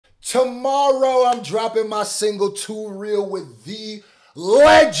Tomorrow, I'm dropping my single Too Real with the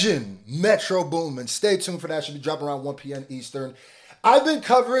legend Metro Boomin. Stay tuned for that. Should be dropping around 1 p.m. Eastern. I've been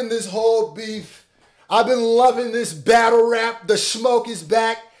covering this whole beef. I've been loving this battle rap. The smoke is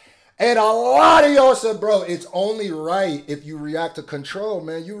back. And a lot of y'all said, bro, it's only right if you react to Control,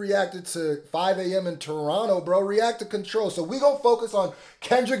 man. You reacted to 5 a.m. in Toronto, bro. React to Control. So we going to focus on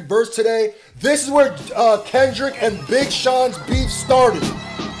Kendrick verse today. This is where Kendrick and Big Sean's beef started.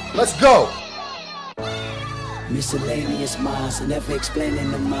 Let's go. Miscellaneous minds, never explaining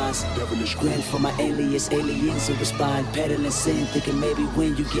the minds. Devilish grin for my alias, aliens who respond. Peddling sin, thinking maybe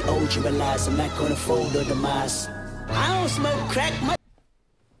when you get old you realize I'm not gonna fold or demise. I don't smoke crack.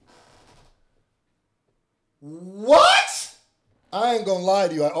 What? I ain't gonna lie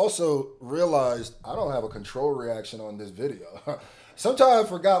to you. I also realized I don't have a Control reaction on this video. Sometimes I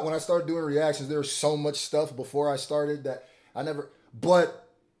forgot when I started doing reactions, there was so much stuff before I started that I never, but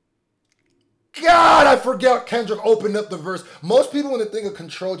God, I forgot Kendrick opened up the verse. Most people, when they think of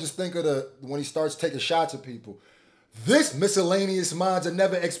Control, just think of when he starts taking shots at people. This miscellaneous minds are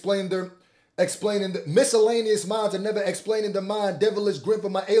never explaining the miscellaneous minds are never explaining the mind. Devilish grin for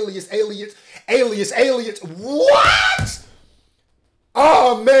my alias. What?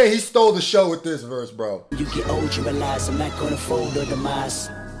 Oh man, he stole the show with this verse, bro. You get old, you realize I'm not gonna fold or demise.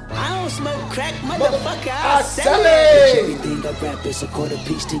 I don't smoke crack, motherfucker, I sell it. Everything I rap is a quarter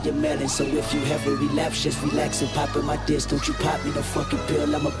piece to your melon. So if you have a relapse, just relax and pop in my disc. Don't you pop me no fucking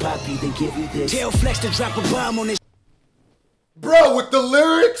pill, I'ma pop you, then give you this. Tell Flex to drop a bomb on this. Bro, with the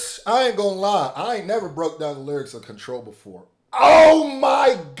lyrics, I ain't gonna lie. I ain't never broke down the lyrics of Control before. Oh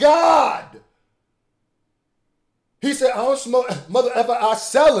my God. He said, I don't smoke, motherfucker, I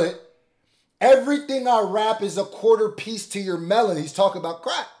sell it. Everything I rap is a quarter piece to your melon. He's talking about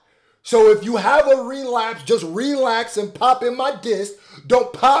crack. So if you have a relapse, just relax and pop in my disc.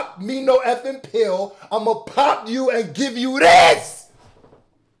 Don't pop me no effing pill. I'ma pop you and give you this.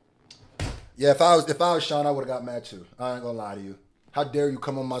 Yeah, if I was Sean, I would have got mad too. I ain't gonna lie to you. How dare you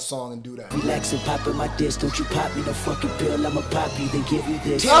come on my song and do that? Relax and pop in my disc. Don't you pop me no fucking pill. I'ma pop you, then give you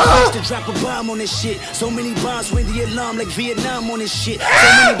this. Tell to drop a bomb on this shit. So many bombs ring the alarm like Vietnam on this shit. So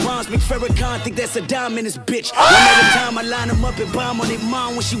many bombs make Farrakhan think that's a dime in this bitch. One at a time I line them up and bomb on their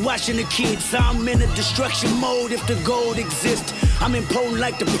mom when she watching the kids. I'm in a destruction mode if the gold exists. I'm impotent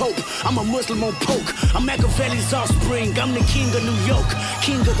like the Pope. I'm a Muslim on poke. I'm Machiavelli's offspring. I'm the king of New York,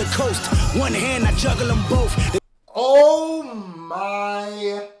 king of the coast. One hand I juggle them both. Oh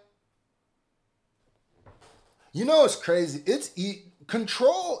my. You know it's crazy.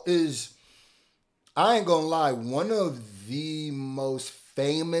 Control is, I ain't gonna lie, one of the most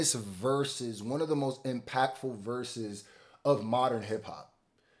famous verses, one of the most impactful verses of modern hip hop.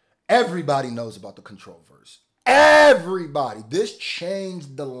 Everybody knows about the Control verse. Everybody. This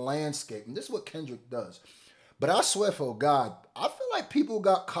changed the landscape. And this is what Kendrick does. But I swear for God, I feel like people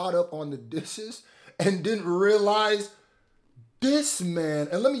got caught up on the disses and didn't realize this man,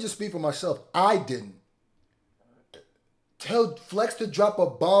 and let me just speak for myself, I didn't. Tell Flex to drop a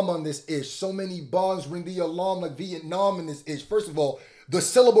bomb on this ish. So many bombs ring the alarm like Vietnam in this ish. First of all, the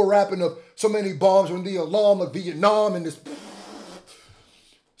syllable rapping of so many bombs ring the alarm like Vietnam in this.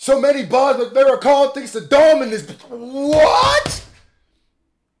 So many bombs like Farrakhan thinks Saddam in this. What?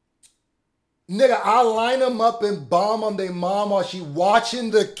 Nigga, I line them up and bomb on their mom while she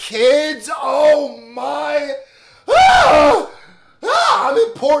watching the kids. Oh my. I'm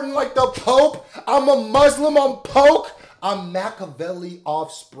important like the Pope. I'm a Muslim on poke. I'm Machiavelli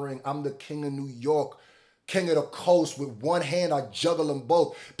offspring. I'm the king of New York, king of the coast. With one hand, I juggle them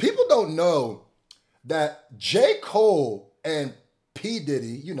both. People don't know that J. Cole and P. Diddy,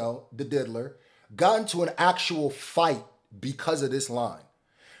 you know, the diddler, got into an actual fight because of this line.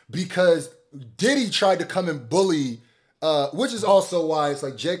 Because Diddy tried to come and bully, which is also why it's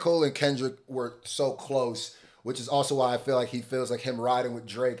like J. Cole and Kendrick were so close, which is also why I feel like he feels like him riding with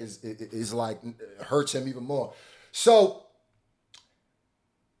Drake is like, hurts him even more. So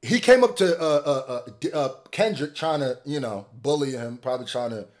he came up to Kendrick trying to, you know, bully him, probably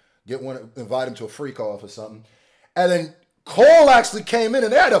trying to invite him to a freak off or something. And then Cole actually came in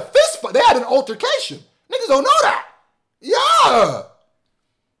and they had a fist fight. They had an altercation. Niggas don't know that. Yeah.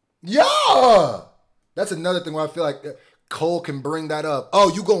 Yeah. That's another thing where I feel like Cole can bring that up.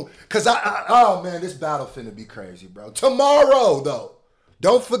 Oh, you gon' cause oh man, this battle finna be crazy, bro. Tomorrow, though,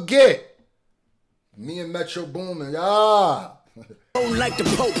 don't forget, me and Metro Boomin, Like the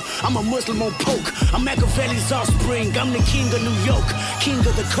Pope, I'm a Muslim on poke. I'm Machiavelli's offspring. I'm the king of New York, king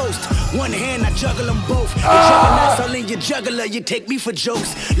of the coast. One hand, I juggle them both. The juggernauts all in your juggler. You take me for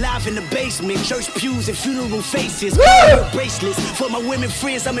jokes. Live in the basement, church pews and funeral faces. Bracelets for my women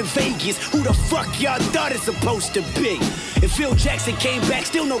friends. I'm in Vegas. Who the fuck y'all thought it's supposed to be? If Phil Jackson came back,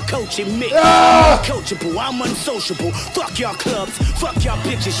 still no coaching me. I'm uncoachable, I'm unsociable. Fuck y'all clubs, fuck y'all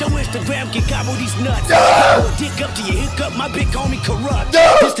bitches. Your Instagram can gobble these nuts. Dick up to your hiccup, my big homie corrupt.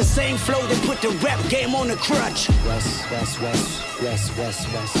 It's the same flow that put the rap game on the crutch. West.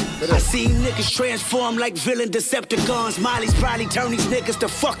 I see niggas transform like villain Decepticons. Miley's probably turn these niggas to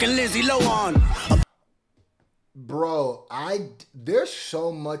fucking Lindsay Lohan. Bro, there's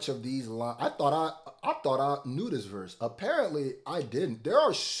so much of these lines. I thought I knew this verse. Apparently, I didn't. There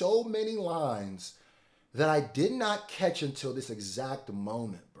are so many lines that I did not catch until this exact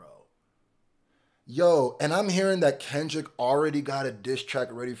moment, bro. Yo, and I'm hearing that Kendrick already got a diss track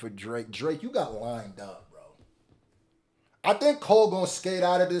ready for Drake. Drake, you got lined up, bro. I think Cole gonna skate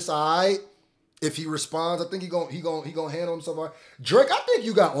out of this, all right? If he responds, I think he gonna handle himself all right. Drake, I think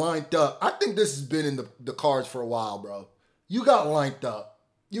you got lined up. I think this has been in the cards for a while, bro. You got lined up.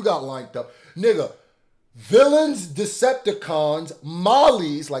 Nigga, villains, Decepticons,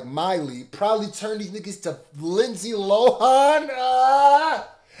 Molly's, like Miley, probably turned these niggas to Lindsay Lohan.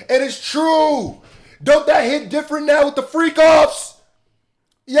 And it's true. Don't that hit different now with the freak offs?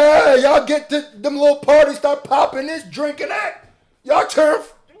 Yeah, y'all get to them little parties, start popping this, drinking that. Y'all turn,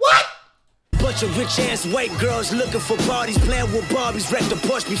 what? Bunch of rich-ass white girls looking for parties, playing with Barbies. Wreck the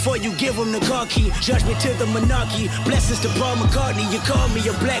Porsche before you give them the car key. Judgment to the monarchy, blessings to Paul McCartney. You call me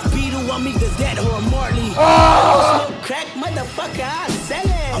a Black Beetle, I'm either that or a Marley. Smoke crack, motherfucker, I sell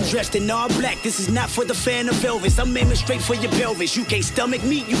it. I'm dressed in all black, this is not for the fan of Elvis. I'm aiming straight for your pelvis. You can't stomach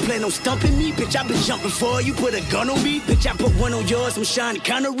me, you plan on stumping me. Bitch, I been jumping for you, put a gun on me. Bitch, I put one on yours, I'm Sean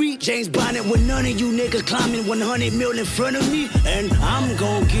Connery. James Bond with none of you niggas climbing 100 mil in front of me. And I'm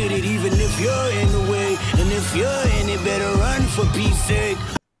gon' get it even if you're in the way, and if you're in it, better run for peace sake.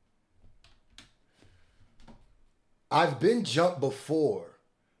 I've been jumped before.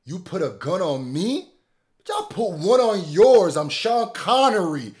 You put a gun on me? Y'all put one on yours. I'm Sean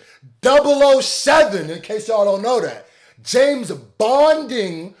Connery, 007, in case y'all don't know that. James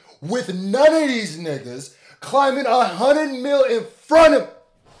bonding with none of these niggas, climbing 100 mil in front of...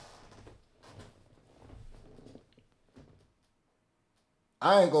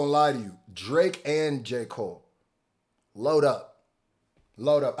 I ain't gonna lie to you. Drake and J. Cole, load up.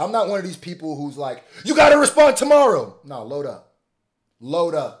 Load up. I'm not one of these people who's like, you gotta respond tomorrow. No, load up.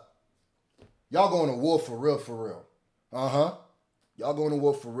 Load up. Y'all going to war for real, for real. Uh-huh. Y'all going to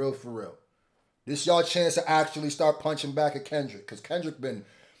war for real, for real. This y'all chance to actually start punching back at Kendrick, because Kendrick been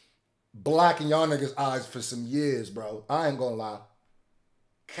blacking y'all niggas' eyes for some years, bro. I ain't gonna lie.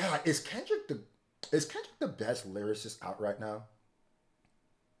 God, is Kendrick the best lyricist out right now?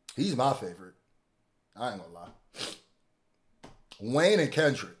 He's my favorite. I ain't gonna lie. Wayne and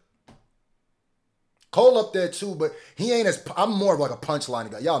Kendrick. Cole up there too, but he ain't as... I'm more of like a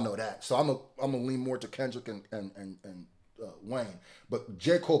punchline guy. Y'all know that. So I'm gonna lean more to Kendrick and Wayne. But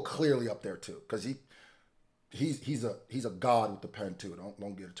J. Cole clearly up there too, because he's a god with the pen too.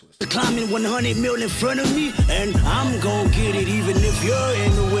 Don't get it twisted. Climbing 100 mil in front of me, and I'm gon' get it even if you're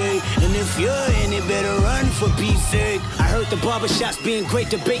in the way. And if you're in it, better run for peace sake. I heard the barbershops being great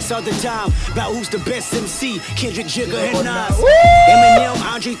debates all the time about who's the best MC, Kendrick, Jigga, and Nas. Eminem,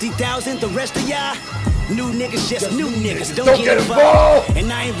 Andre 3000, the rest of y'all new niggas, just new niggas. Don't get involved.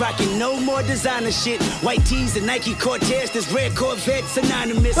 And I ain't rocking no more designer shit. White tees and Nike Cortez, this red Corvette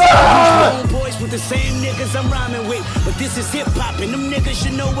synonymous. I use boys with the same niggas I'm rhyming with. But this is hip hop, and them niggas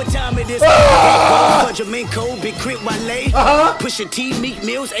should know what time it is. Jamaica, Big Crit, Wale, Pusha T, Meek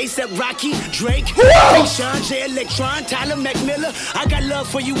Mills, A$AP Rocky, Drake, Sean J, Electron, Tyler McMillan. I got love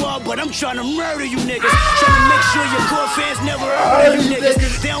for you all, but I'm trying to murder you niggas. Trying to make sure your core fans never heard of you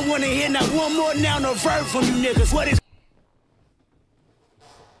niggas. They don't want to hear not one more now, no verb from you niggas. What is...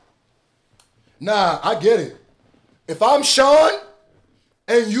 Nah, I get it. If I'm Sean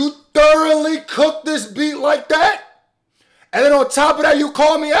and you thoroughly cook this beat like that, and then on top of that you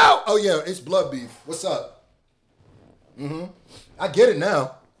call me out, oh yeah, it's blood beef. What's up? I get it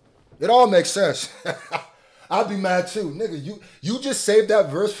now. It all makes sense. I'd be mad too. Nigga, you just saved that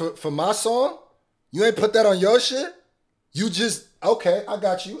verse for my song? You ain't put that on your shit? You just, okay, I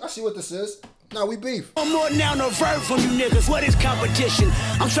got you. I see what this is. No, we beef. No more now, no verb from you niggas. What is competition?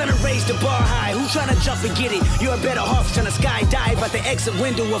 I'm trying to raise the bar high. Who's trying to jump and get it? You're a better off trying to skydive out the exit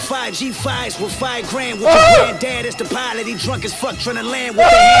window with 5 G5s with 5 grand. With your granddad as the pilot. He drunk as fuck trying to land with a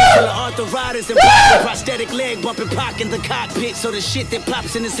handful of arthritis and prosthetic leg bumping Pac in the cockpit. So the shit that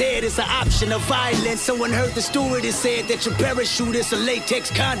pops in his head is an option of violence. Someone heard the stewardess said that your parachute is a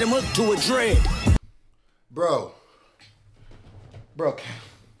latex condom hooked to a dread. Bro.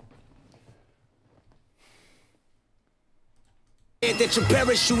 That your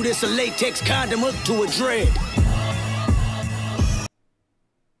parachute is a latex condom hooked to a dread.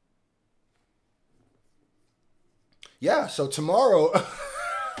 Yeah, so tomorrow,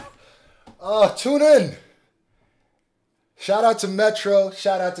 tune in. Shout out to Metro,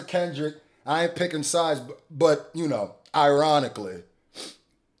 shout out to Kendrick. I ain't picking sides, but you know, ironically,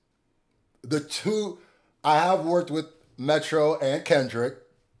 the two, I have worked with Metro and Kendrick,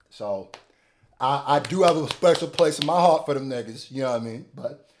 so I do have a special place in my heart for them niggas, you know what I mean?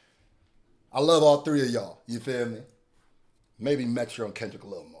 But I love all three of y'all, you feel me? Maybe Metro and Kendrick a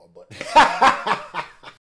little more, but